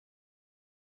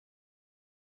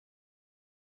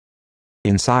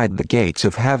Inside the Gates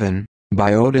of Heaven,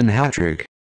 by Oden Hetrick.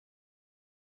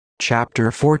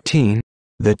 Chapter 14,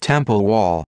 The Temple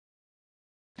Wall.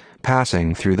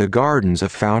 Passing through the gardens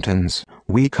of fountains,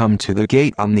 we come to the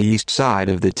gate on the east side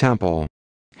of the temple.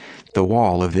 The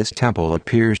wall of this temple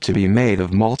appears to be made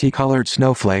of multicolored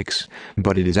snowflakes,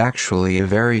 but it is actually a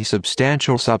very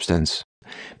substantial substance.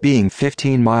 Being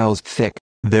 15 miles thick,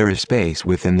 there is space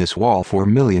within this wall for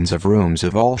millions of rooms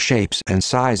of all shapes and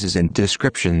sizes and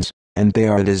descriptions, and they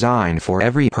are designed for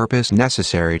every purpose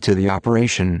necessary to the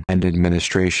operation and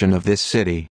administration of this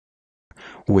city.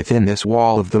 Within this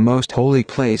wall of the most holy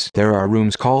place there are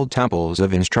rooms called temples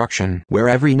of instruction, where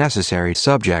every necessary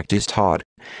subject is taught.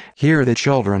 Here the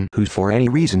children who for any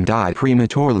reason die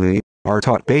prematurely are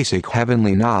taught basic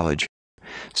heavenly knowledge.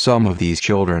 Some of these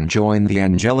children join the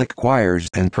angelic choirs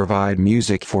and provide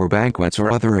music for banquets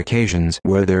or other occasions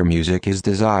where their music is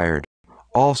desired.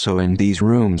 Also in these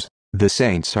rooms, the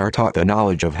saints are taught the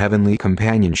knowledge of heavenly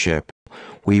companionship.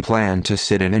 We plan to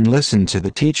sit in and listen to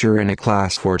the teacher in a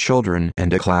class for children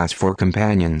and a class for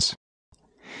companions.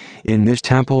 In this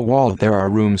temple wall there are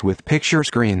rooms with picture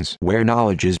screens where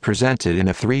knowledge is presented in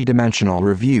a three-dimensional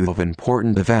review of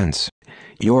important events.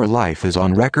 Your life is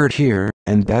on record here,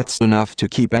 and that's enough to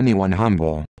keep anyone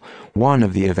humble. One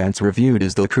of the events reviewed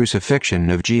is the crucifixion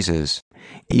of Jesus.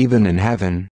 Even in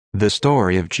heaven, the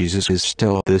story of Jesus is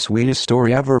still the sweetest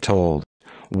story ever told.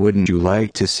 Wouldn't you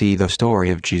like to see the story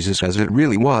of Jesus as it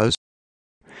really was?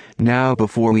 Now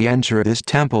before we enter this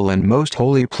temple and most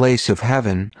holy place of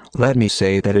heaven, let me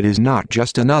say that it is not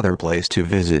just another place to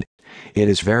visit. It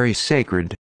is very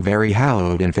sacred, very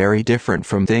hallowed and very different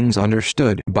from things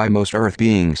understood by most earth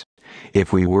beings.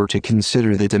 If we were to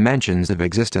consider the dimensions of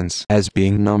existence as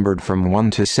being numbered from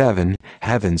 1 to 7,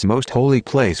 heaven's most holy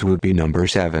place would be number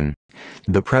 7.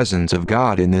 The presence of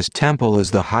God in this temple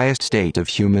is the highest state of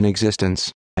human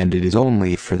existence, and it is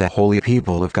only for the holy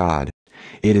people of God.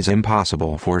 It is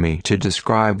impossible for me to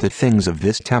describe the things of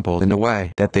this temple in a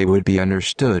way that they would be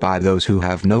understood by those who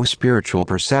have no spiritual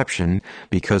perception,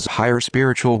 because higher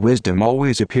spiritual wisdom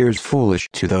always appears foolish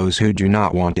to those who do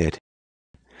not want it.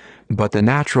 But the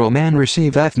natural man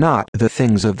receiveth not the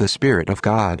things of the Spirit of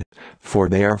God, for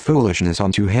they are foolishness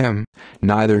unto him,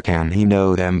 neither can he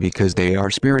know them because they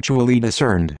are spiritually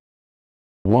discerned.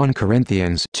 1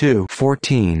 Corinthians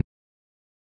 2:14.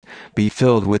 Be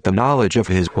filled with the knowledge of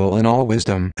his will in all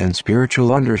wisdom and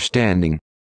spiritual understanding.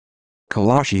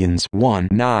 Colossians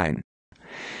 1:9.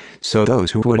 So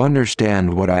those who would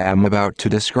understand what I am about to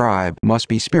describe must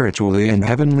be spiritually and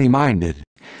heavenly minded.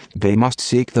 They must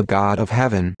seek the God of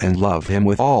heaven and love him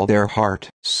with all their heart,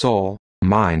 soul,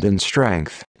 mind and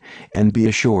strength. And be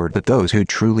assured that those who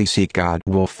truly seek God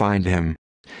will find him.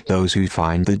 Those who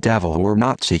find the devil are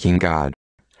not seeking God.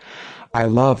 I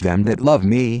love them that love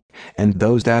me, and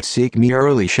those that seek me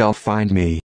early shall find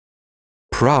me.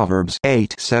 Proverbs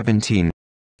 8:17.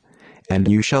 And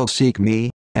you shall seek me,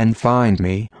 and find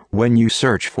me, when you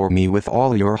search for me with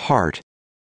all your heart.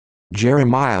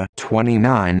 Jeremiah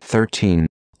 29:13.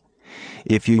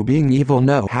 If you being evil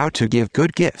know how to give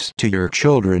good gifts to your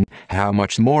children, how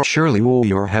much more surely will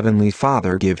your heavenly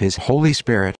Father give his Holy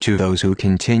Spirit to those who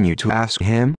continue to ask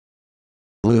him?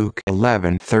 Luke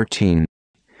 11:13.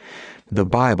 The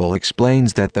Bible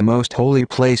explains that the most holy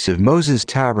place of Moses'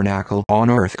 tabernacle on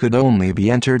earth could only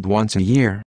be entered once a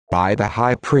year, by the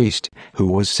high priest, who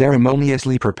was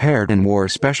ceremoniously prepared and wore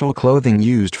special clothing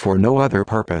used for no other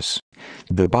purpose.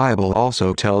 The Bible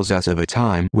also tells us of a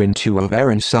time when 2 of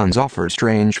Aaron's sons offered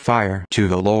strange fire to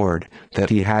the Lord, that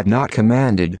he had not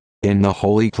commanded, in the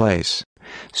holy place.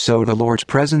 So the Lord's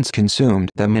presence consumed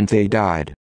them and they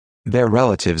died. Their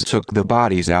relatives took the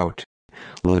bodies out.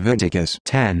 Leviticus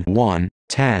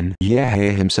 10:1-10.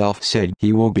 Yahweh himself said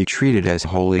he will be treated as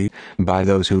holy by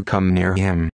those who come near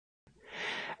him.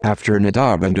 After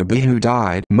Nadab and Abihu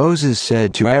died, Moses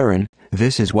said to Aaron,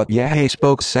 "This is what Yahweh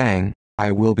spoke, saying,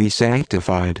 I will be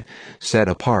sanctified, set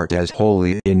apart as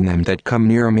holy in them that come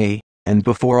near me, and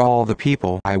before all the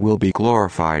people I will be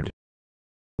glorified."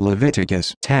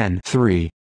 Leviticus 10:3.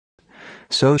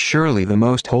 So surely the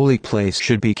most holy place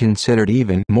should be considered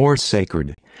even more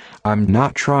sacred. I'm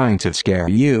not trying to scare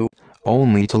you,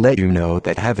 only to let you know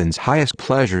that heaven's highest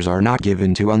pleasures are not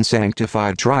given to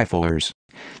unsanctified triflers.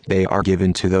 They are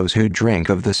given to those who drink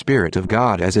of the Spirit of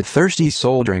God as a thirsty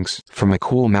soul drinks from a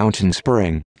cool mountain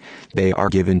spring. They are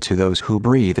given to those who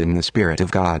breathe in the Spirit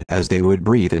of God as they would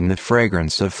breathe in the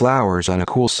fragrance of flowers on a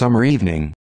cool summer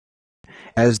evening.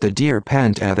 As the deer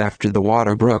panteth after the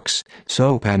water brooks,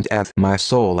 so panteth my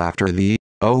soul after thee,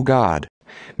 O God.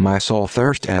 My soul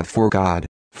thirsteth for God,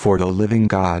 for the living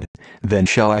God. Then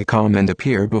shall I come and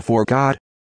appear before God.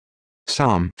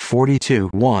 Psalm 42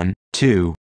 1,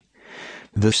 2.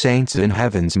 The saints in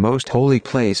heaven's most holy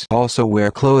place also wear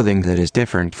clothing that is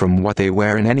different from what they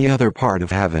wear in any other part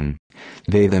of heaven.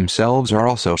 They themselves are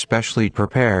also specially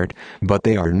prepared, but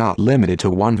they are not limited to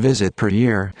one visit per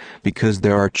year, because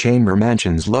there are chamber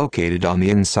mansions located on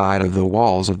the inside of the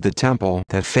walls of the temple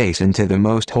that face into the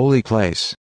most holy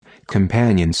place.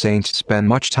 Companion saints spend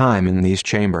much time in these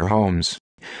chamber homes.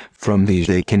 From these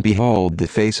they can behold the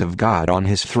face of God on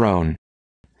his throne.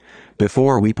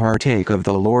 Before we partake of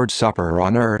the Lord's Supper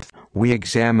on earth, we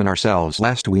examine ourselves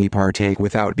lest we partake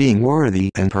without being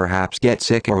worthy and perhaps get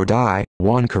sick or die.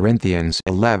 1 Corinthians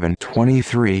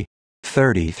 11:23,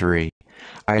 33.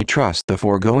 I trust the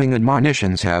foregoing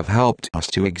admonitions have helped us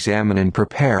to examine and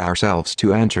prepare ourselves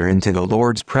to enter into the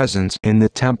Lord's presence in the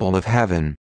temple of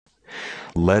heaven.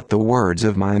 Let the words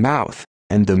of my mouth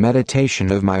and the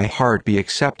meditation of my heart be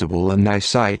acceptable in thy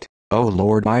sight, O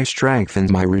Lord, my strength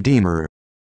and my Redeemer.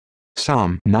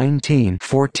 Psalm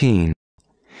 19:14.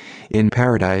 In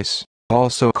paradise,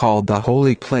 also called the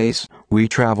holy place, we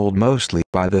traveled mostly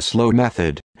by the slow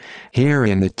method. Here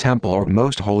in the temple or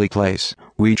most holy place,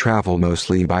 we travel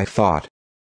mostly by thought.